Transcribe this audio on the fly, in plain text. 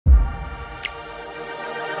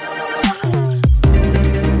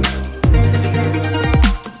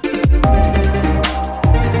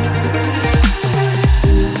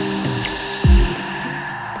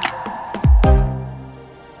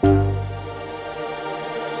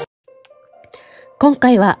今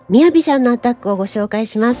回はみやびさんのアタックをご紹介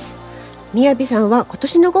します。みやびさんは今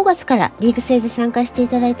年の5月からリーグ戦で参加してい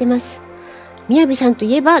ただいてます。みやびさんと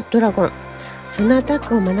いえばドラゴン。そのアタッ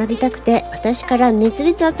クを学びたくて、私から熱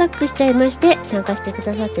烈アタックしちゃいまして参加してく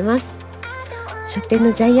ださってます。初手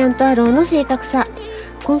のジャイアントアローの正確さ。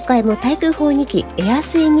今回も対空砲2機、エア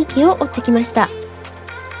スイ2機を追ってきました。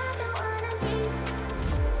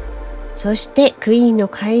そしてクイーンの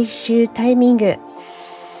回収タイミング。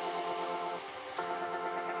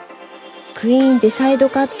クイーンでサイド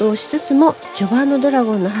カットをしつつも、序盤のドラ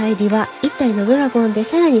ゴンの入りは1体のドラゴンで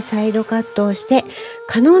さらにサイドカットをして、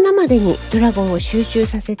可能なまでにドラゴンを集中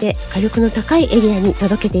させて火力の高いエリアに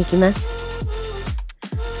届けていきます。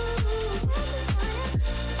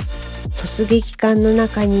突撃艦の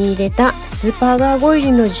中に入れたスーパーガーゴイ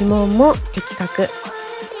ルの呪文も的確。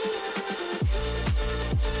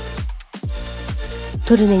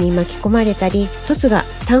トルネに巻き込まれたり、トスが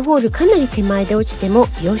タウンホールかなり手前で落ちても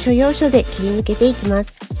要所要所で切り抜けていきま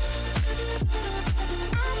す。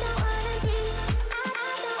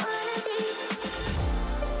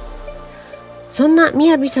そんなみ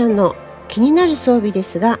やびさんの気になる装備で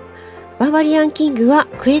すが、バーバリアンキングは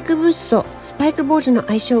クエイクブースト、スパイクボールの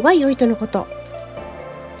相性が良いとのこと。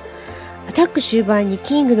アタック終盤に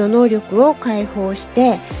キングの能力を解放し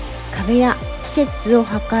て壁や施設を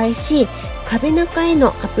破壊し、壁中への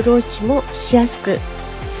アプローチもしやすく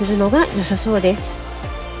するのが良さそうです。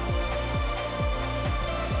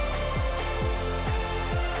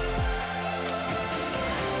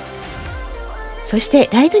そして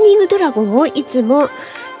ライトニングドラゴンをいつも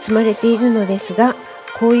積まれているのですが、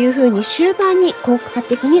こういう風に終盤に効果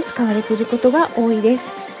的に使われていることが多いで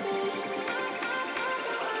す。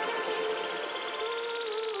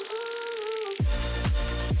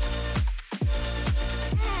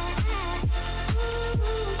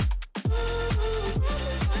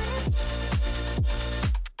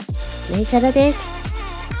ナイサラです。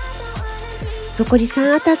残り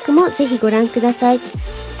3アタックもぜひご覧ください。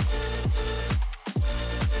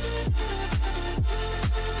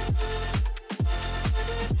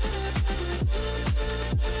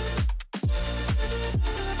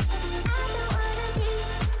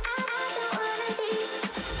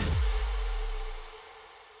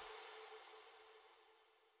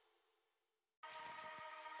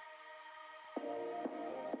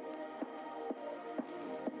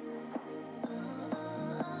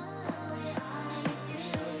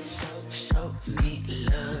Me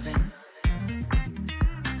loving,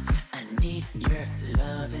 I need your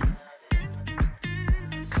loving,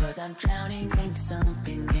 'cause I'm drowning in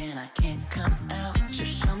something and I can't come out.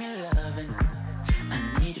 Just show me loving, I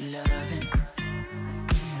need your loving,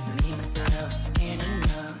 me myself ain't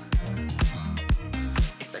enough,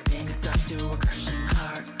 expecting a thought to a crushing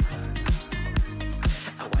heart.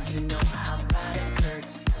 I want you to know how bad it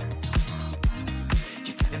hurts.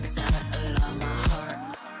 You got me beside along my heart.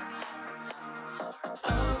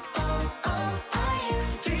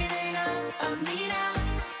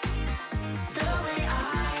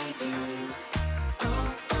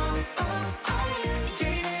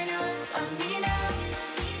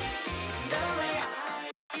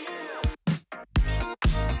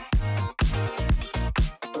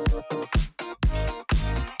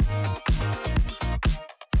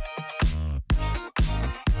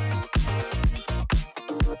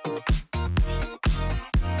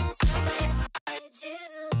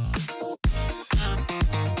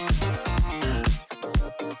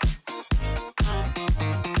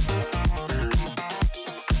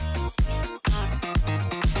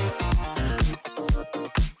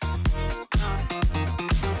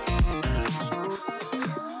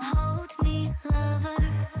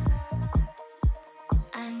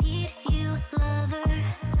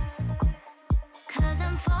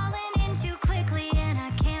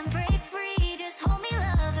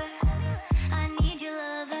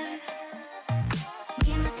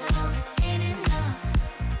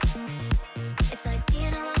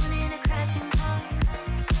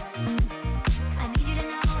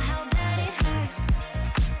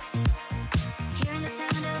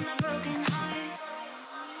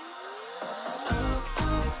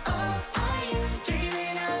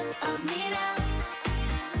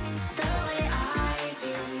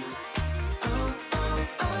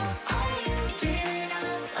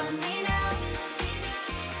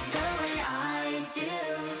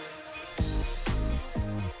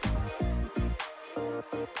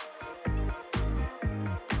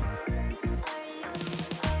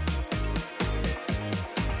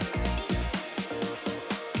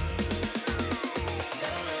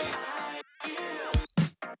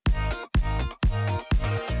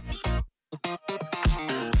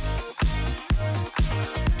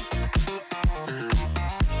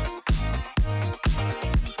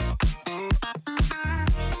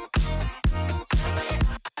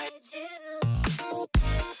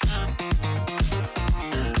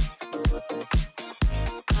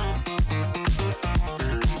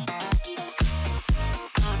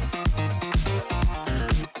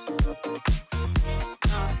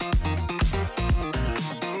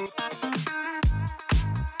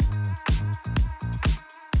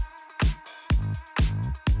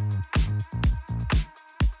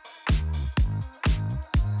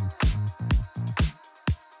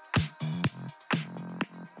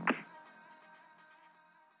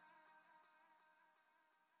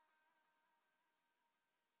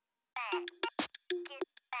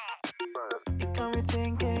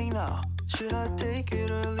 Should I take it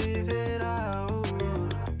or leave it out?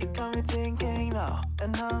 It got me thinking now,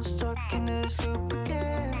 and now I'm stuck in this loop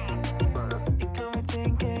again. It got me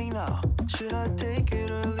thinking now, should I take it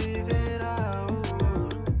or leave it out?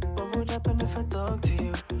 What would happen if I talk to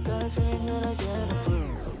you? Got a feeling that I get a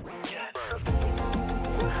clue.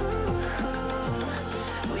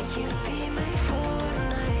 Would you be my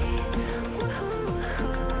Fortnite?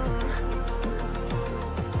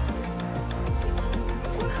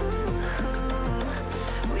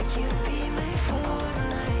 Would you be my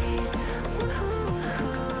Fortnite?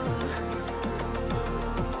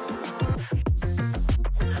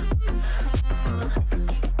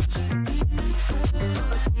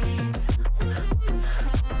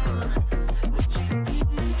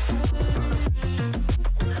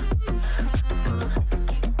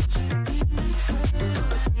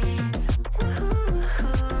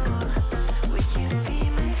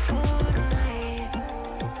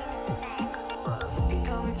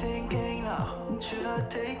 Should I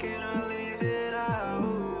take it or leave it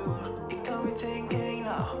out? It got me thinking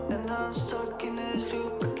now, and now I'm stuck in this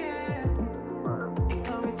loop again. It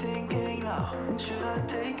got me thinking now, should I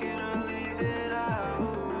take it or leave it out?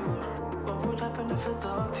 What would happen if I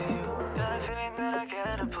talk to you? Got a feeling that I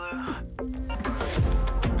get a blue.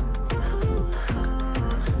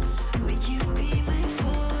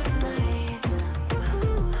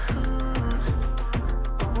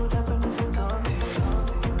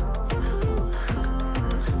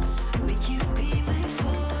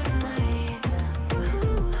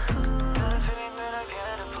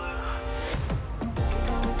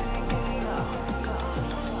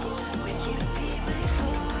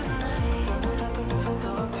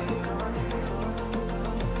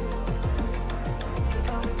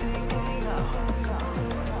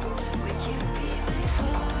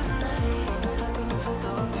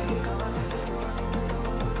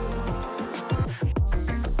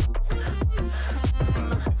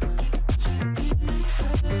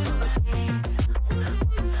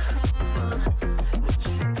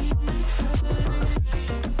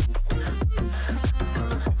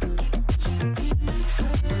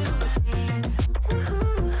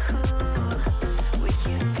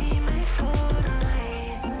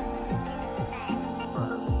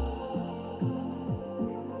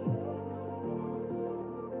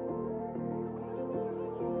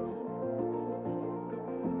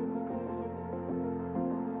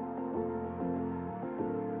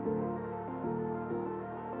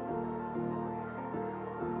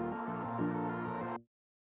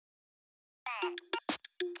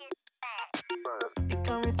 It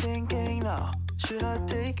got me thinking now, should I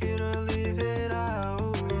take it or leave it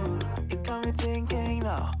out? It got me thinking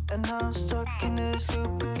now, and now I'm stuck in this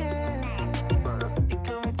loop again. It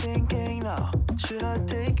got me thinking now, should I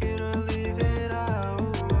take it or leave it out?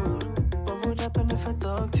 What would happen if I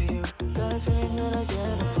talk to you? Got a feeling that I